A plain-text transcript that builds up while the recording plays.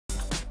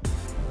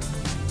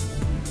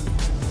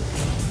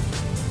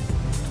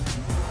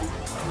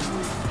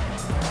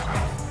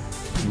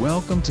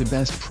Welcome to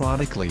Best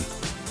Productly.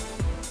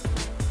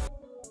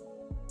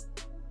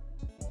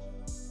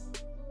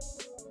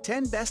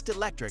 10 Best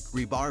Electric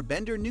Rebar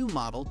Bender New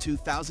Model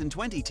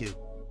 2022.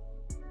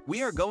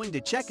 We are going to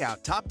check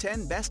out top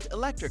 10 best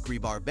electric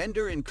rebar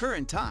bender in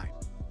current time.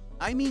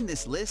 I mean,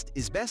 this list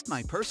is best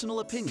my personal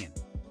opinion,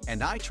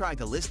 and I try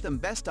to list them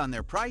best on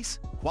their price,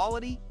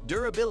 quality,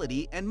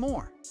 durability, and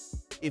more.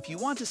 If you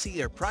want to see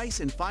their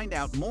price and find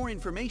out more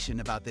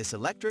information about this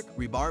electric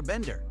rebar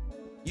bender,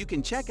 you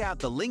can check out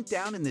the link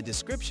down in the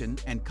description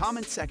and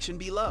comment section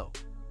below.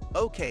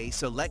 Okay,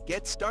 so let's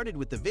get started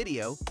with the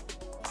video.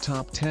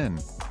 Top 10.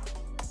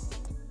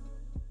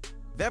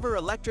 VEVOR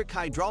Electric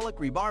Hydraulic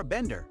Rebar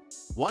Bender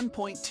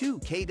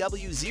 1.2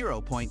 kW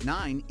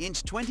 0.9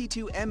 inch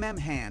 22 mm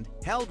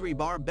hand-held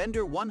rebar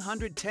bender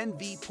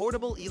 110V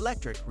portable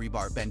electric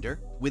rebar bender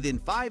within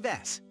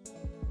 5S.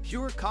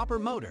 Pure copper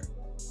motor.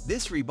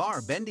 This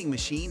rebar bending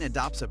machine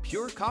adopts a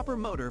pure copper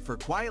motor for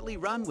quietly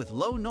run with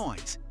low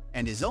noise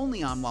and is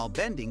only on while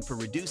bending for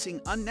reducing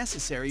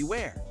unnecessary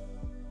wear.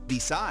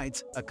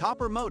 Besides, a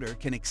copper motor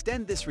can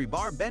extend this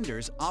rebar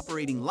bender's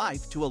operating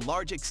life to a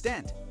large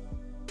extent.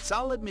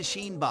 Solid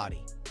machine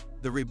body.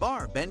 The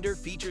rebar bender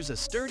features a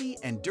sturdy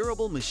and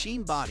durable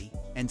machine body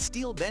and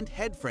steel bent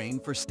head frame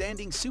for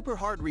standing super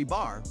hard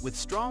rebar with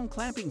strong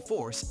clamping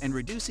force and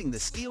reducing the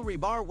steel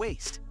rebar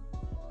waste.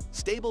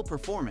 Stable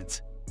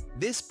performance.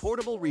 This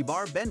portable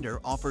rebar bender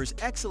offers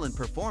excellent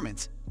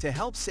performance to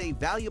help save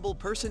valuable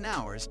person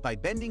hours by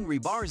bending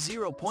rebar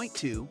 0.2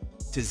 to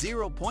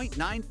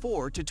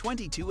 0.94 to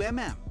 22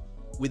 mm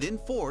within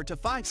 4 to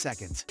 5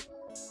 seconds.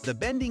 The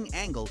bending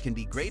angle can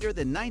be greater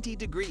than 90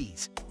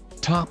 degrees.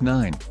 Top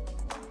 9.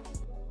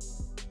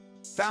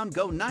 Found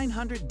Go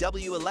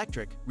 900W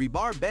Electric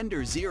Rebar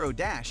Bender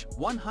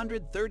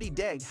 0-130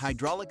 DEG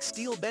Hydraulic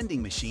Steel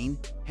Bending Machine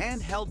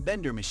Handheld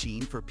Bender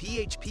Machine for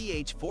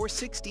PHPH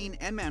 416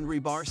 mm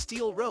rebar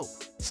steel rope,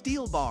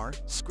 steel bar,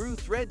 screw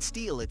thread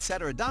steel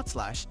etc.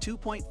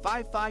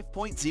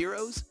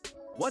 /2.55.0s.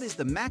 What is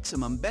the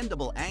maximum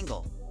bendable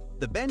angle?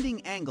 The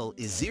bending angle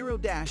is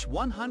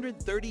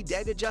 0-130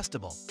 DEG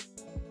adjustable.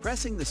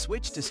 Pressing the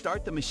switch to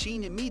start the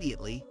machine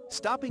immediately,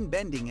 stopping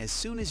bending as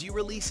soon as you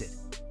release it.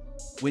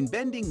 When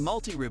bending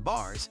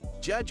multi-rebars,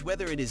 judge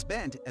whether it is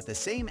bent at the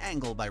same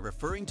angle by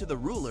referring to the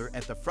ruler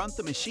at the front of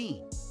the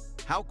machine.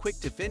 How quick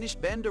to finish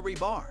bend a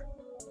rebar?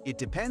 It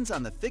depends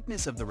on the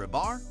thickness of the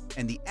rebar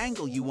and the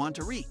angle you want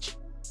to reach.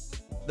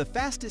 The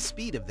fastest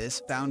speed of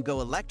this Found Go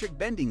electric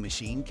bending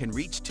machine can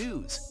reach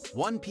 2s,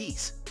 1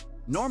 piece,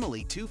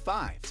 normally 2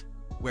 5s.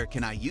 Where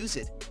can I use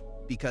it?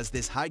 Because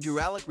this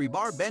hydraulic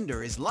rebar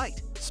bender is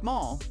light,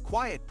 small,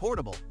 quiet,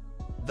 portable.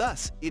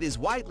 Thus, it is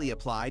widely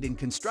applied in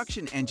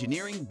construction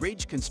engineering,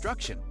 bridge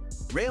construction,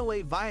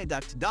 railway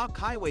viaduct, dock,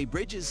 highway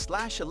bridges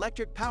 /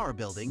 electric power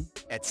building,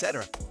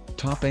 etc.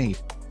 Top 8.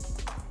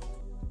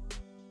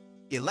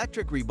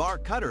 Electric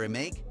rebar cutter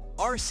make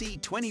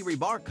RC20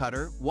 rebar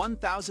cutter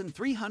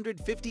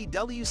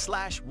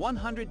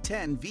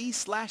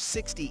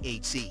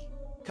 1300W/110V/60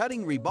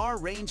 Cutting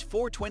rebar range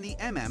 420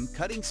 mm,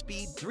 cutting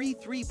speed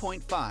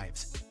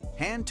 3.5s.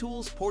 Hand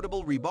tools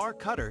portable rebar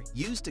cutter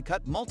used to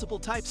cut multiple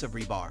types of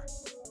rebar.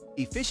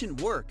 Efficient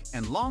work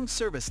and long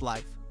service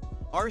life.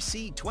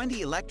 RC20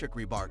 electric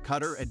rebar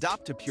cutter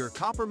adopt a pure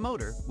copper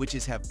motor which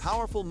have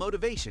powerful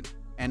motivation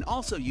and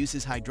also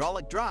uses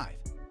hydraulic drive.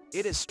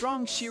 It has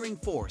strong shearing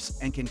force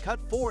and can cut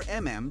 4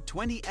 mm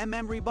 20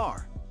 mm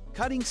rebar.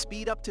 Cutting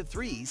speed up to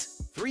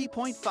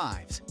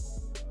 3.5s.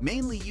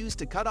 Mainly used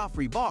to cut off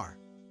rebar,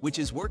 which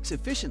works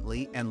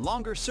efficiently and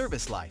longer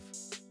service life.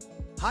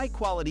 High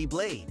quality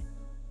blade.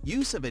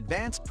 Use of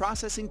advanced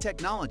processing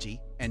technology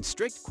and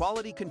strict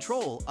quality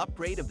control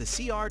upgrade of the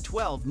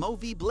CR12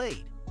 MoV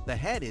blade. The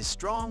head is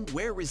strong,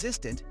 wear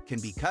resistant,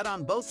 can be cut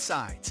on both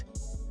sides.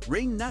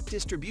 Ring nut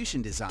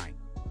distribution design,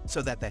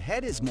 so that the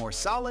head is more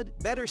solid,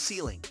 better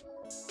sealing.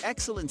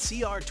 Excellent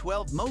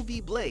CR12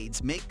 MoV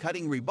blades make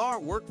cutting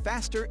rebar work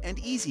faster and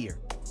easier.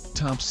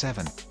 Top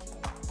 7.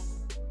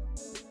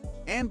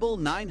 Anbull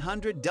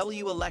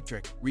 900W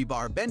Electric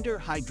Rebar Bender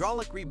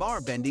Hydraulic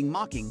Rebar Bending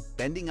Maching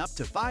bending up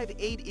to 5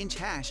 8-inch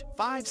hash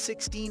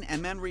 5/16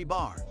 mm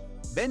rebar.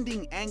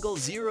 Bending angle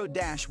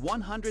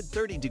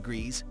 0-130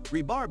 degrees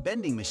rebar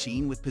bending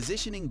machine with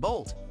positioning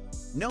bolt.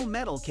 No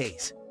metal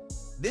case.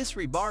 This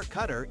rebar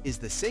cutter is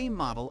the same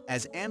model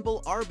as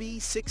Anbull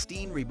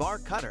RB16 rebar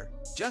cutter,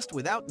 just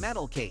without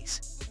metal case.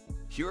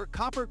 Pure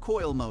copper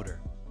coil motor.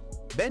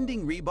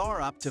 Bending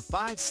rebar up to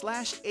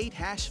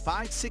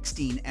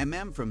 5/8/5/16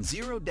 mm from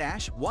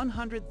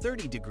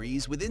 0-130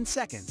 degrees within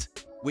seconds,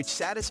 which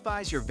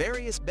satisfies your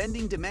various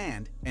bending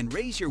demand and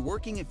raise your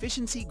working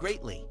efficiency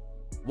greatly.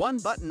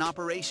 One-button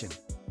operation.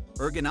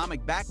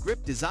 Ergonomic back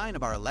grip design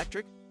of our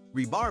electric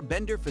rebar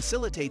bender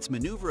facilitates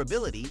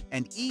maneuverability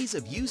and ease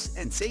of use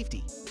and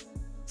safety.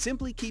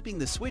 Simply keeping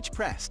the switch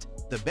pressed,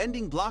 the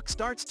bending block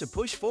starts to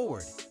push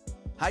forward.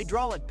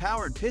 Hydraulic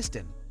powered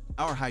piston.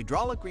 Our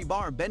hydraulic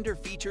rebar bender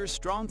features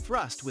strong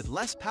thrust with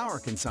less power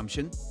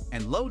consumption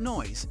and low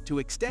noise to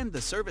extend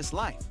the service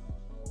life.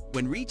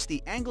 When reach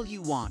the angle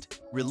you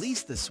want,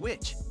 release the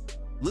switch.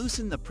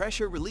 Loosen the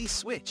pressure release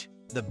switch.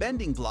 The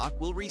bending block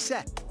will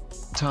reset.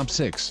 Top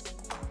 6.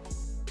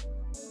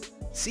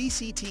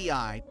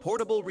 CCTI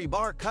Portable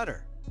Rebar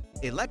Cutter.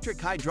 Electric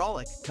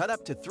hydraulic, cut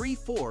up to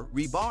 3/4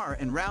 rebar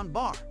and round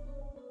bar.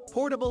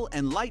 Portable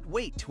and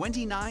lightweight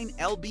 29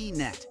 lb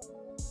net.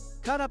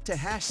 Cut up to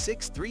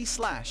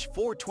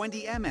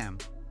 /63/420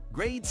 mm.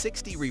 Grade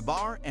 60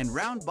 rebar and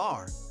round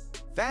bar.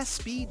 Fast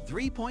speed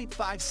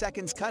 3.5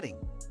 seconds cutting.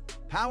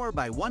 Power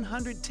by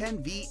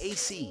 110 V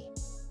AC.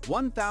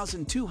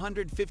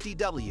 1250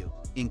 W.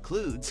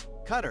 Includes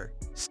cutter,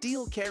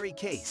 steel carry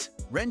case,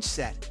 wrench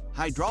set,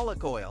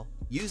 hydraulic oil,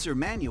 user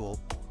manual.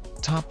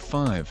 Top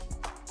 5.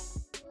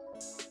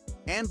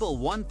 Anbull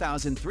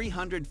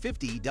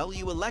 1350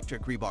 W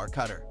electric rebar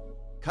cutter.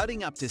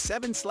 Cutting up to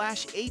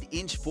 7/8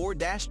 inch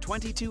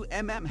 4-22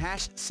 mm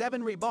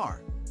 /7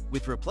 rebar.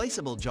 With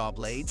replaceable jaw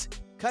blades,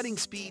 cutting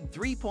speed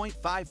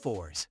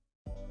 3.54s.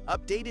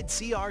 Updated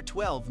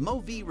CR12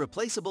 MMNZE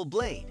replaceable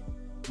blade.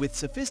 With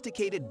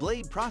sophisticated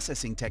blade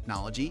processing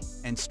technology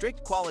and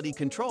strict quality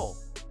control,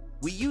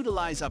 we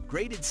utilize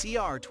upgraded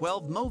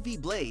CR12 MMNZE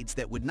blades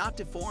that would not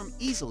deform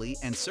easily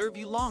and serve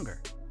you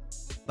longer.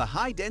 The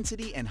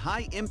high-density and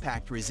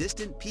high-impact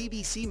resistant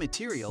PVC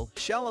material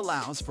shell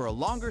allows for a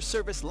longer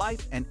service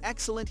life and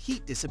excellent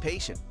heat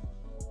dissipation.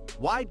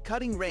 Wide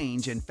cutting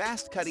range and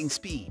fast cutting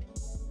speed.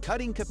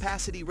 Cutting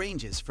capacity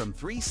ranges from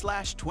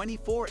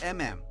 3/24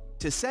 mm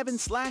to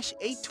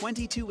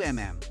 7/822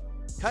 mm.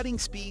 Cutting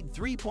speed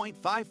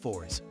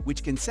 3.54s,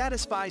 which can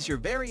satisfy your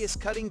various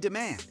cutting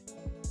demand.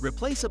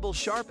 Replaceable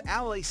sharp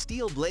alloy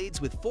steel blades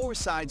with 4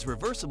 sides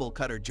reversible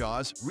cutter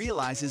jaws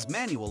realizes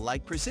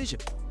manual-like precision.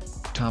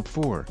 Top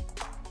 4.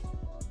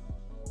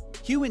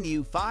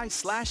 Huanyu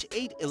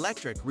 5/8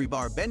 electric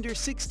rebar bender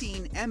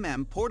 16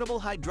 mm portable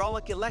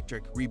hydraulic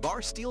electric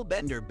rebar steel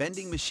bender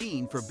bending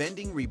machine for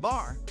bending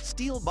rebar,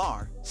 steel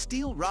bar,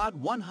 steel rod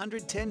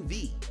 110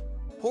 V.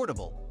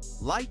 Portable,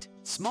 light,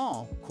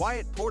 small,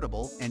 quiet,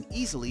 portable, and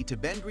easily to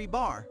bend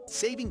rebar,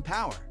 saving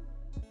power.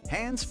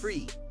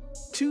 Hands-free.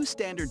 2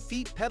 standard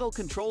feet pedal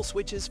control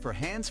switches for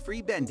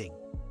hands-free bending.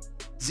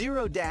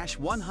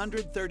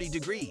 0-130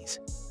 degrees.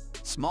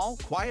 Small,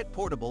 quiet,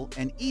 portable,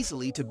 and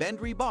easily to bend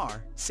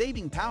rebar,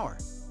 saving power.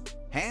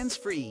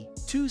 Hands-free,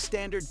 2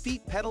 standard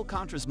feet pedal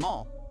contra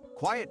small,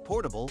 quiet,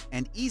 portable,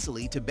 and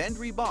easily to bend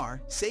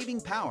rebar, saving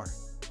power.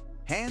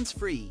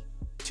 Hands-free,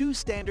 2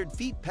 standard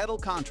feet pedal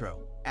contra.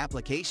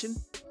 Application: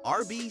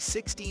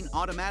 RB16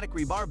 automatic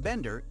rebar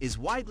bender is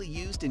widely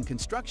used in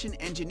construction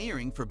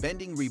engineering for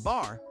bending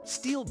rebar,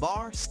 steel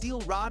bar,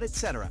 steel rod,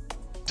 etc.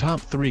 Top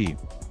 3.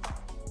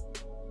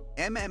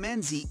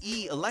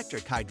 MMNZE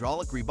electric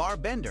hydraulic rebar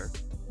bender,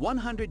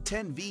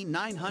 110 V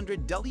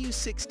 900 W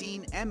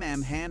 16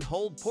 mm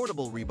hand-hold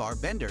portable rebar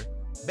bender,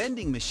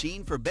 bending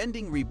machine for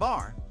bending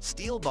rebar,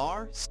 steel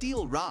bar,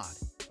 steel rod.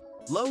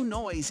 Low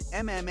noise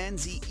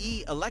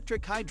MMNZE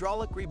electric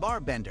hydraulic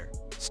rebar bender,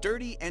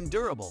 sturdy and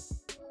durable.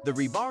 The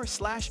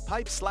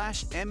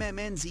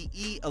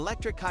Rebar/pipe/MMNZE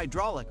electric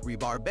hydraulic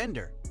rebar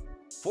bender.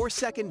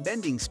 4-second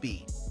bending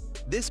speed.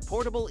 This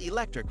portable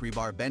electric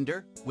rebar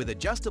bender with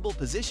adjustable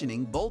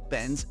positioning bolt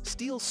bends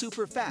steel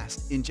super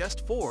fast in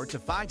just 4 to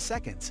 5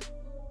 seconds.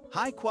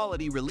 High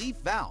quality relief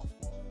valve.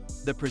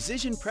 The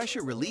precision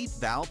pressure relief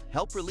valve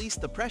helps release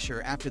the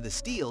pressure after the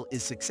steel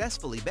is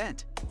successfully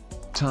bent.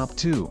 Top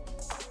 2.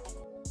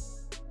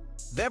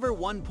 VEVOR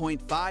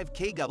 1.5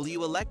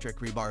 kW electric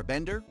rebar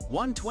bender,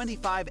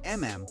 125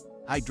 mm,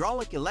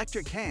 hydraulic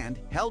electric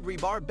hand-held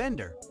rebar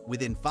bender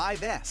within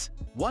 5S,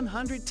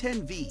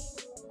 110 V.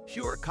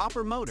 Pure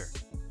copper motor.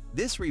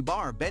 This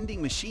rebar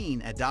bending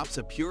machine adopts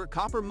a pure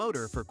copper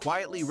motor for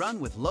quietly run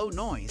with low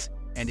noise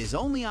and is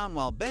only on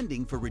while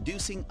bending for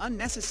reducing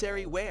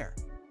unnecessary wear.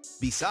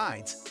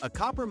 Besides, a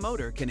copper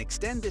motor can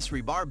extend this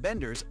rebar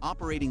bender's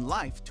operating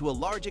life to a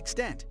large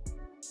extent.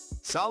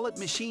 Solid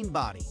machine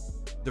body.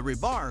 The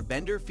rebar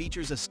bender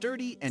features a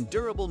sturdy and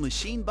durable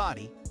machine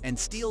body and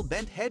steel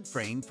bent head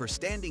frame for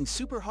standing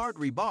super hard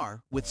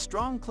rebar with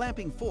strong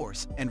clamping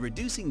force and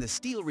reducing the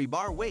steel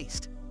rebar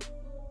waste.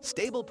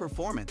 Stable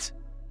performance.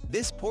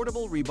 This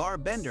portable rebar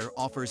bender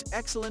offers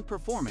excellent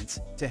performance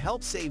to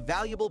help save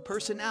valuable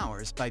person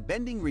hours by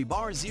bending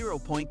rebar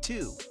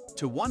 0.2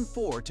 to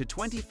 1/4 to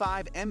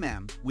 25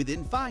 mm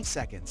within 5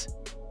 seconds.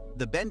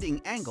 The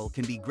bending angle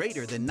can be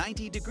greater than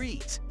 90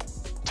 degrees.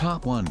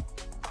 Top 1.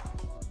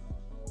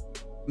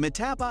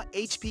 MMNZE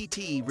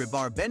HPT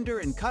rebar bender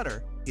and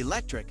cutter,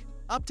 electric,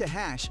 up to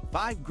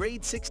 /5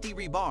 grade 60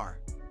 rebar.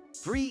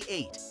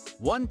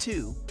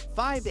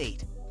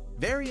 3/8/12/5/8.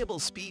 Variable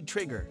speed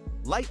trigger,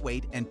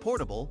 lightweight and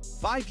portable,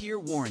 5-year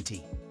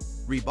warranty.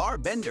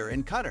 Rebar bender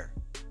and cutter.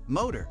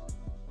 Motor.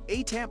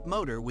 8-amp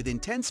motor with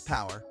intense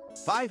power,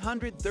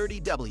 530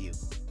 W.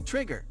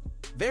 Trigger.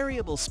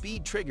 Variable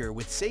speed trigger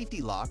with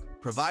safety lock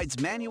provides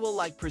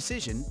manual-like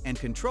precision and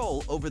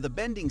control over the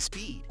bending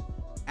speed.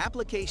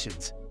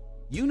 Applications.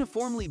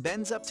 Uniformly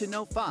bends up to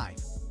no 5,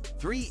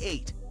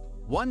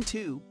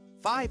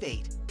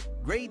 3/8/12/5/8.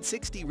 Grade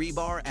 60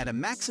 rebar at a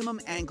maximum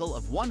angle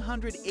of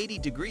 180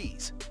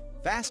 degrees.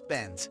 Fast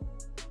bends.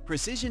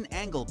 Precision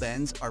angle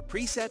bends are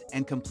preset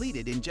and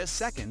completed in just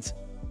seconds.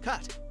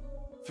 Cut.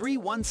 3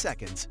 1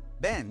 seconds.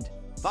 Bend.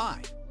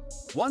 5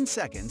 1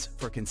 seconds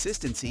for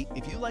consistency.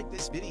 If you like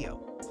this video,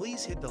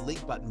 please hit the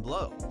link button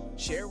below,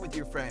 share with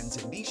your friends,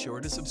 and be sure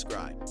to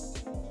subscribe.